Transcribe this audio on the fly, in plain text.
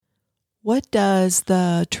What does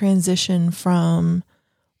the transition from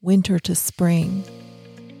winter to spring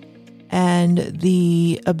and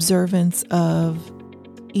the observance of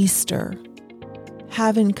Easter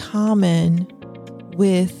have in common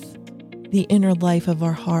with the inner life of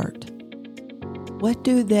our heart? What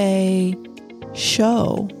do they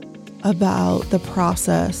show about the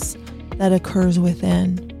process that occurs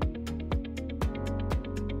within?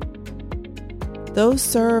 Those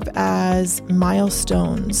serve as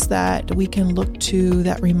milestones that we can look to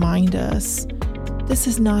that remind us this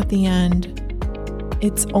is not the end,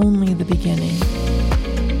 it's only the beginning.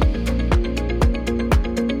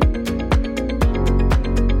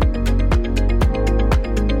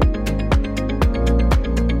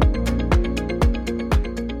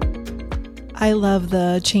 I love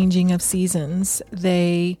the changing of seasons.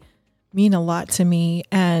 They mean a lot to me,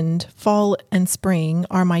 and fall and spring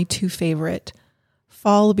are my two favorite.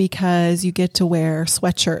 Fall because you get to wear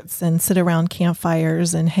sweatshirts and sit around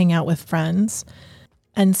campfires and hang out with friends.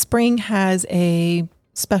 And spring has a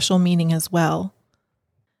special meaning as well.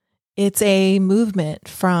 It's a movement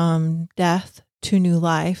from death to new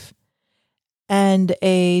life and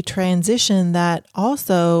a transition that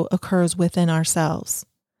also occurs within ourselves.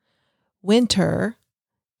 Winter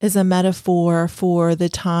is a metaphor for the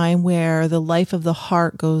time where the life of the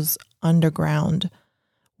heart goes underground,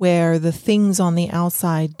 where the things on the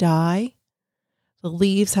outside die, the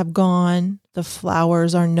leaves have gone, the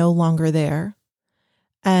flowers are no longer there,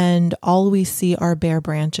 and all we see are bare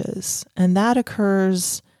branches. And that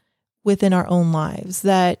occurs within our own lives,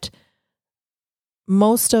 that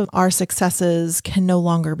most of our successes can no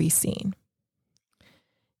longer be seen.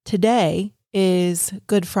 Today is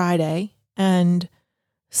Good Friday, and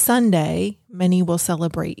Sunday, many will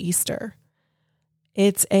celebrate Easter.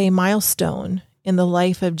 It's a milestone in the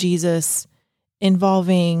life of Jesus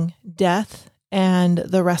involving death and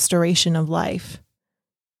the restoration of life.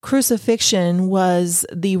 Crucifixion was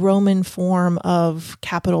the Roman form of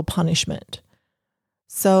capital punishment.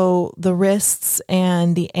 So the wrists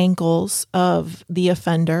and the ankles of the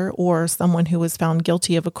offender or someone who was found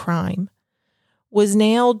guilty of a crime was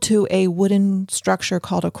nailed to a wooden structure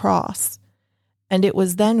called a cross, and it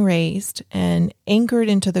was then raised and anchored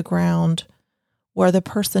into the ground where the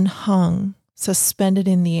person hung, suspended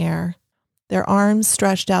in the air, their arms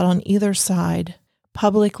stretched out on either side,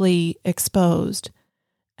 publicly exposed,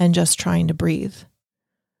 and just trying to breathe.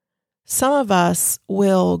 Some of us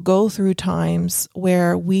will go through times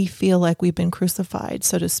where we feel like we've been crucified,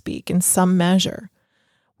 so to speak, in some measure.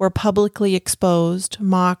 We're publicly exposed,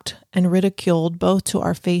 mocked, and ridiculed both to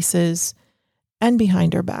our faces and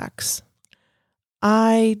behind our backs.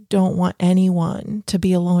 I don't want anyone to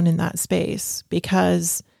be alone in that space,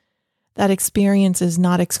 because that experience is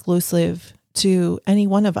not exclusive to any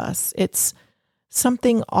one of us. It's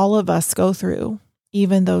something all of us go through,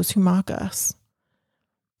 even those who mock us.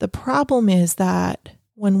 The problem is that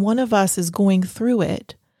when one of us is going through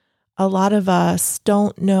it, a lot of us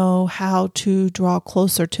don't know how to draw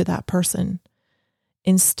closer to that person.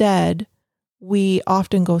 Instead, we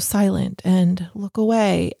often go silent and look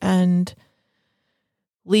away and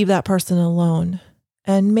leave that person alone.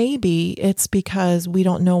 And maybe it's because we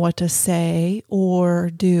don't know what to say or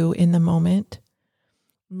do in the moment.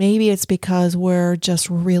 Maybe it's because we're just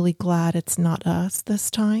really glad it's not us this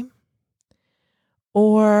time.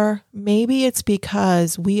 Or maybe it's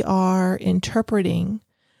because we are interpreting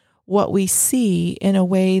what we see in a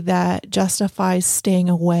way that justifies staying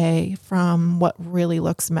away from what really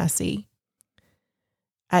looks messy.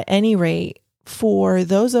 At any rate, for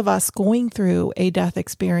those of us going through a death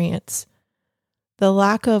experience, the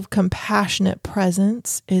lack of compassionate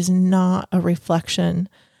presence is not a reflection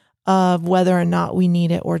of whether or not we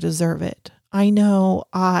need it or deserve it. I know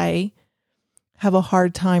I have a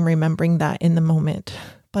hard time remembering that in the moment,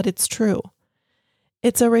 but it's true.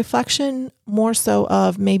 It's a reflection more so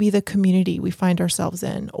of maybe the community we find ourselves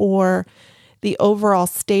in or the overall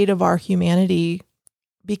state of our humanity,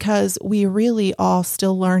 because we really all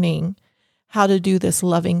still learning how to do this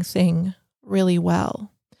loving thing really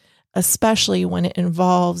well, especially when it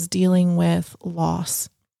involves dealing with loss.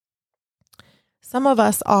 Some of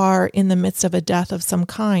us are in the midst of a death of some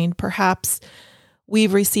kind. Perhaps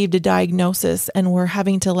we've received a diagnosis and we're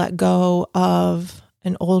having to let go of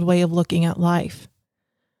an old way of looking at life.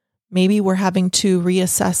 Maybe we're having to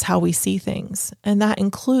reassess how we see things, and that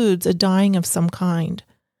includes a dying of some kind.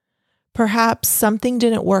 Perhaps something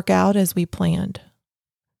didn't work out as we planned.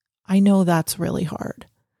 I know that's really hard.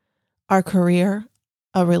 Our career,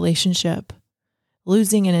 a relationship,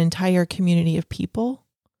 losing an entire community of people.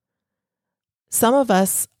 Some of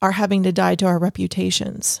us are having to die to our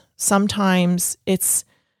reputations. Sometimes it's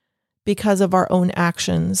because of our own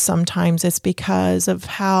actions. Sometimes it's because of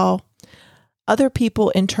how other people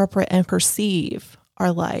interpret and perceive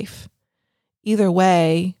our life. Either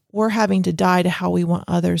way, we're having to die to how we want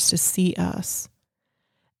others to see us.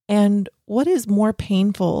 And what is more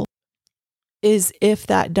painful is if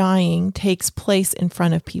that dying takes place in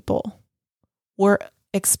front of people. We're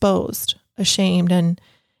exposed, ashamed, and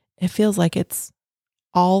it feels like it's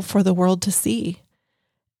all for the world to see.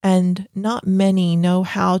 And not many know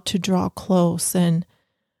how to draw close and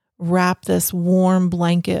wrap this warm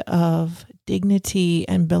blanket of dignity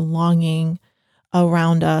and belonging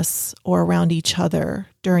around us or around each other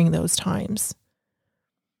during those times.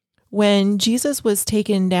 When Jesus was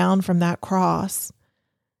taken down from that cross,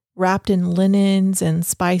 wrapped in linens and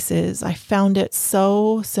spices, I found it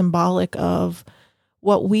so symbolic of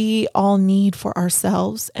what we all need for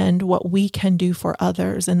ourselves and what we can do for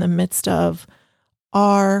others in the midst of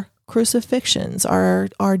our crucifixions,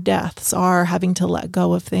 our deaths, our having to let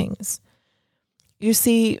go of things. You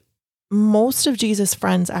see, most of Jesus'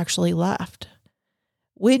 friends actually left.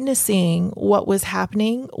 Witnessing what was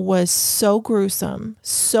happening was so gruesome,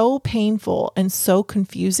 so painful, and so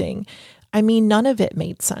confusing. I mean, none of it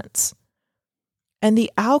made sense. And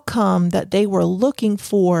the outcome that they were looking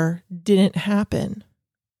for didn't happen.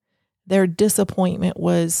 Their disappointment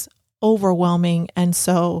was overwhelming, and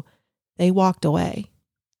so they walked away.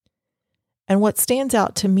 And what stands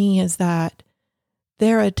out to me is that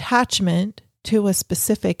their attachment to a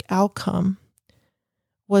specific outcome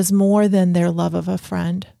was more than their love of a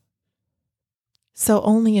friend. So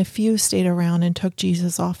only a few stayed around and took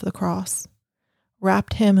Jesus off the cross,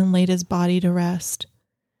 wrapped him and laid his body to rest.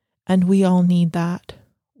 And we all need that.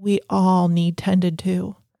 We all need tended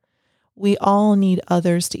to. We all need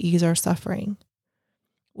others to ease our suffering.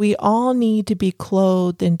 We all need to be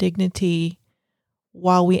clothed in dignity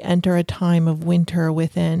while we enter a time of winter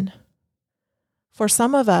within. For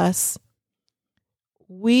some of us,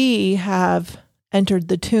 we have entered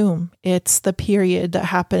the tomb. It's the period that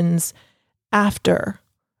happens after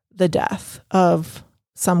the death of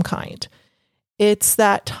some kind. It's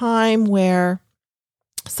that time where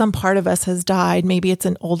some part of us has died. Maybe it's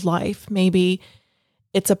an old life. Maybe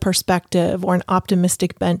it's a perspective or an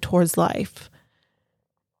optimistic bent towards life.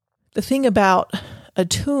 The thing about a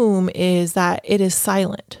tomb is that it is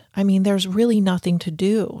silent. I mean, there's really nothing to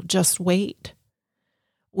do. Just wait.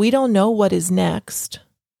 We don't know what is next.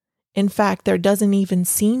 In fact, there doesn't even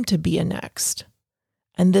seem to be a next.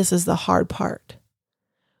 And this is the hard part.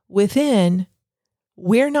 Within,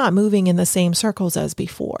 we're not moving in the same circles as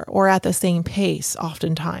before or at the same pace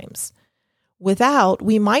oftentimes. Without,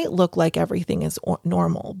 we might look like everything is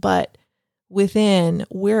normal, but within,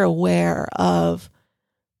 we're aware of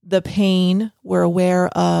the pain. We're aware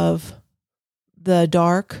of the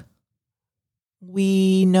dark.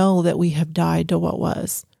 We know that we have died to what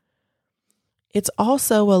was. It's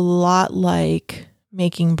also a lot like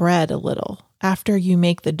making bread a little. After you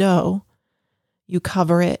make the dough, you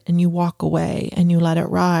cover it and you walk away and you let it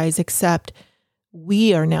rise, except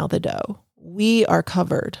we are now the dough. We are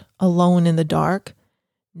covered alone in the dark,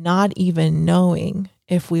 not even knowing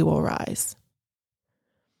if we will rise.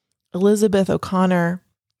 Elizabeth O'Connor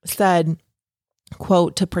said,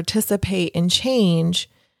 quote, "To participate in change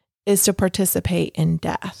is to participate in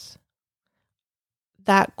death."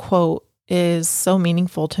 That quote is so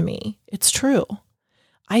meaningful to me. It's true.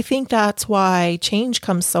 I think that's why change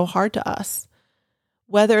comes so hard to us.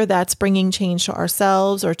 Whether that's bringing change to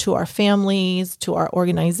ourselves or to our families, to our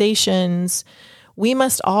organizations, we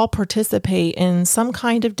must all participate in some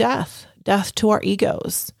kind of death to our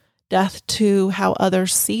egos, death to how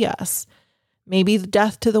others see us, maybe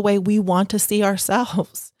death to the way we want to see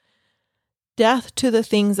ourselves, death to the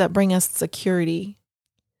things that bring us security.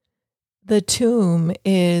 The tomb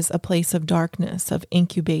is a place of darkness, of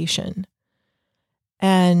incubation.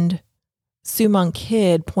 And Sue Monk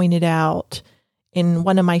Kidd pointed out in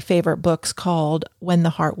one of my favorite books called When the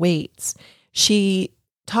Heart Waits, she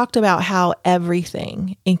talked about how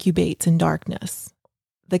everything incubates in darkness.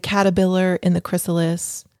 The caterpillar in the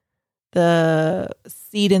chrysalis, the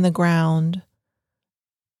seed in the ground,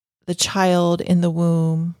 the child in the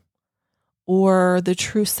womb, or the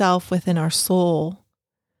true self within our soul.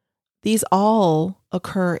 These all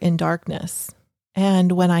occur in darkness.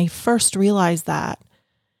 And when I first realized that,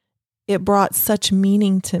 it brought such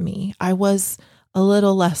meaning to me. I was a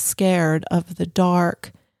little less scared of the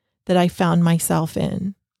dark that I found myself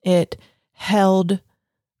in. It held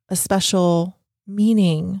a special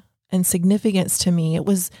meaning and significance to me. It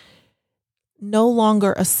was no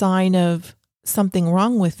longer a sign of something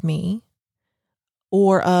wrong with me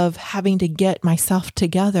or of having to get myself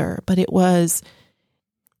together, but it was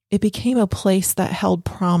it became a place that held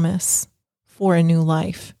promise for a new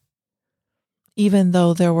life, even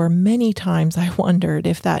though there were many times I wondered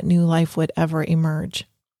if that new life would ever emerge.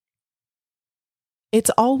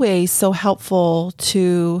 It's always so helpful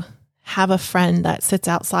to have a friend that sits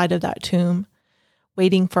outside of that tomb,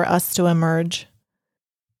 waiting for us to emerge.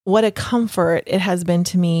 What a comfort it has been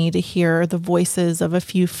to me to hear the voices of a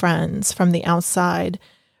few friends from the outside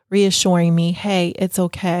reassuring me, hey, it's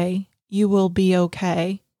okay. You will be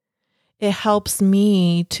okay. It helps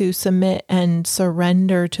me to submit and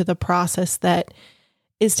surrender to the process that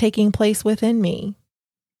is taking place within me.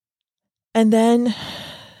 And then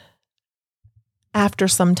after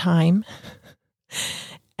some time,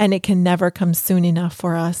 and it can never come soon enough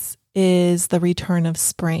for us, is the return of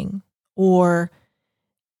spring, or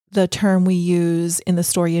the term we use in the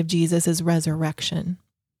story of Jesus is resurrection.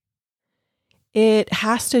 It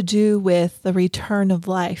has to do with the return of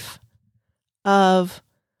life, of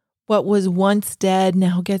what was once dead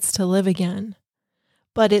now gets to live again.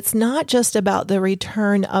 But it's not just about the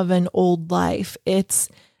return of an old life. It's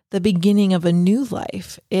the beginning of a new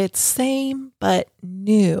life. It's same, but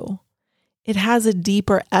new. It has a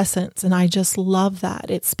deeper essence, and I just love that.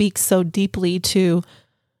 It speaks so deeply to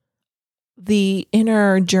the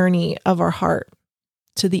inner journey of our heart,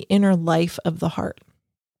 to the inner life of the heart.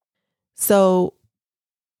 So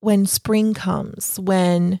when spring comes,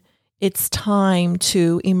 when it's time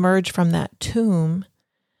to emerge from that tomb,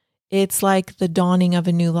 it's like the dawning of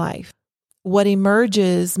a new life. What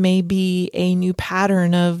emerges may be a new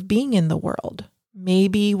pattern of being in the world.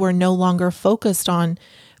 Maybe we're no longer focused on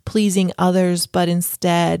pleasing others, but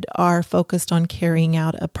instead are focused on carrying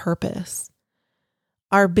out a purpose.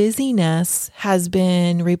 Our busyness has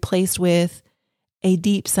been replaced with a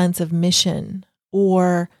deep sense of mission,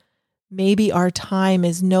 or maybe our time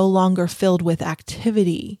is no longer filled with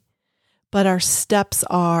activity, but our steps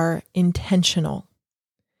are intentional.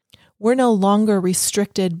 We're no longer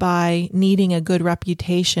restricted by needing a good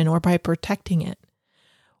reputation or by protecting it.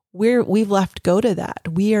 We've left go to that.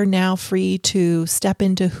 We are now free to step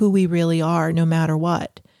into who we really are, no matter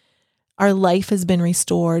what. Our life has been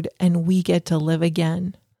restored and we get to live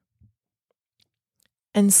again.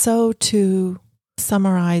 And so to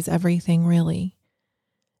summarize everything really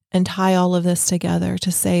and tie all of this together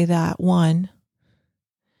to say that, one,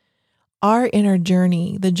 our inner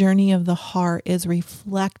journey, the journey of the heart, is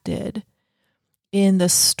reflected in the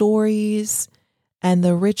stories and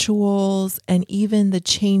the rituals and even the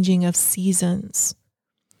changing of seasons,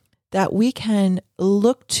 that we can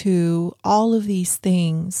look to all of these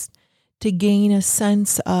things to gain a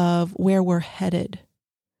sense of where we're headed,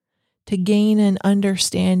 to gain an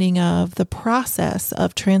understanding of the process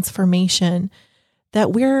of transformation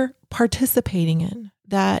that we're participating in,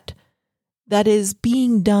 that is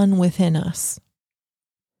being done within us.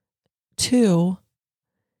 Two,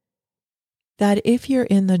 that if you're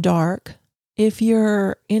in the dark, if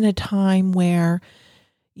you're in a time where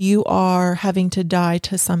you are having to die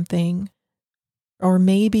to something, or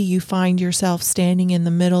maybe you find yourself standing in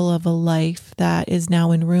the middle of a life that is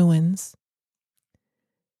now in ruins,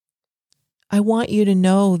 I want you to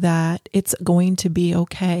know that it's going to be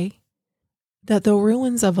okay. That the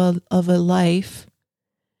ruins of a life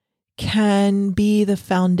can be the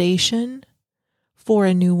foundation for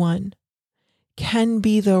a new one, can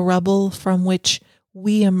be the rubble from which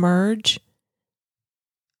we emerge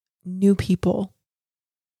new people,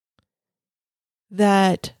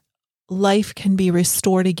 that life can be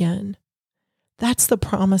restored again. That's the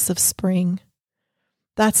promise of spring.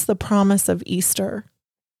 That's the promise of Easter.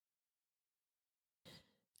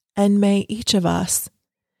 And may each of us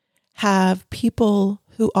have people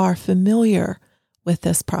who are familiar with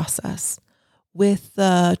this process, with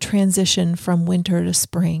the transition from winter to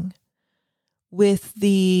spring, with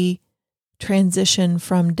the transition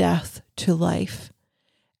from death to life,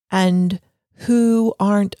 and who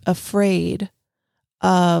aren't afraid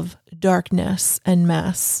of darkness and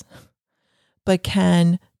mess, but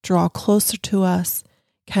can draw closer to us,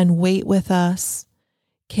 can wait with us,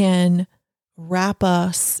 can wrap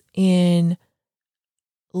us in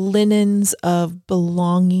linens of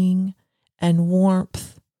belonging and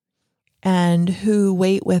warmth, and who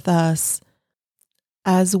wait with us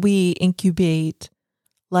as we incubate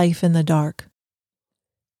life in the dark.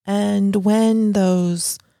 And when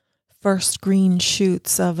those first green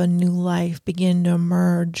shoots of a new life begin to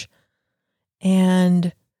emerge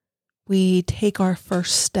and we take our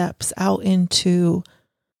first steps out into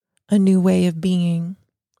a new way of being,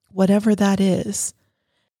 whatever that is,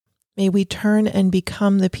 may we turn and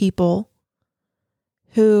become the people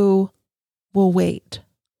who will wait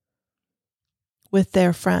with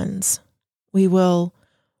their friends. We will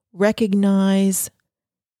recognize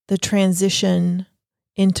the transition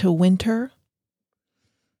into winter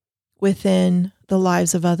within the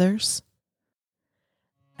lives of others,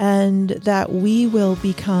 and that we will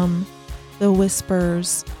become the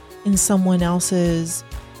whispers in someone else's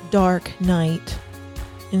dark night,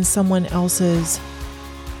 in someone else's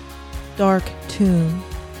dark tomb,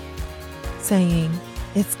 saying,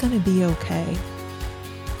 it's going to be okay.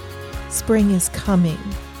 Spring is coming.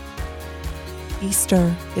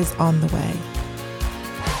 Easter is on the way.